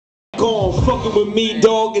on. Fucking with me,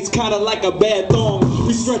 dog, it's kinda like a bad thong.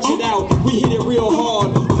 We stretch it out, we hit it real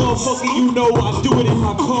hard. Motherfucker, you know I do it in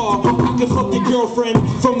my car. I can fuck your girlfriend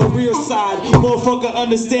from the rear side. Motherfucker,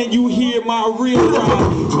 understand you hear my real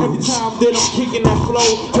ride. Every time that I'm kicking that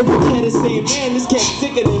flow, every cat is saying, man, this cat's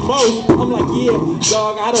sicker than most. I'm like, yeah,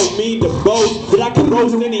 dog, I don't mean to boast, but I can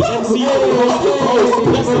roast any MC that hosts the post.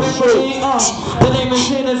 That's the truth. The name is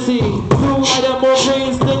Tennessee. You light up more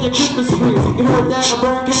greens than your Christmas tree. You heard that? I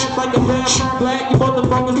burn cats like a vampire black. You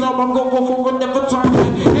motherfuckers know I'm going for never turn back.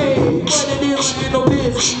 Hey, what it is, I ain't no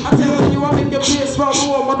bitch. I tell you, I make your bitch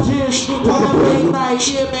swallow all my tears. All the late night,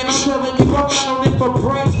 yeah, man, I'm telling you, I'm not on it for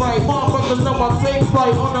price fight. Motherfuckers know my sex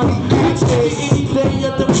fight on a beach day, any day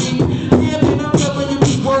of the week. Yeah, man, I'm telling you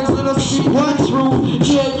these words that I speak are true.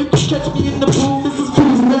 Yeah, you can catch me in the booth. This is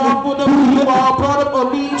freestyle for the people all brought up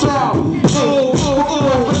a mean child.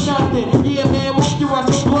 Yeah, man, won't you out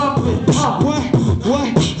so bluffing?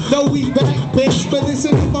 What? No, we back, bitch. But this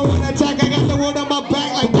is the phone attack. I got the word on my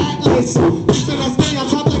back like Atlas. Listen, I stay on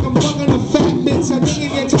top like I'm fucking a fat bitch. I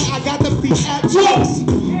think again, I got the beat at once.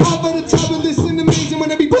 Over the top and listen to me. And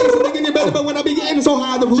when I be blazing, they get better. But when I be getting so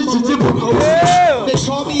high, the roof they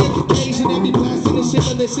call me an occasion. They be blasting the shit,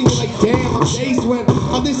 but they see me like, damn, I'm dazed when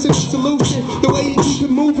I listen to Solution. The way you keep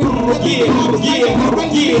it moving. Yeah.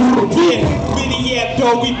 Mini app,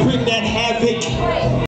 dog, we bring that havoc.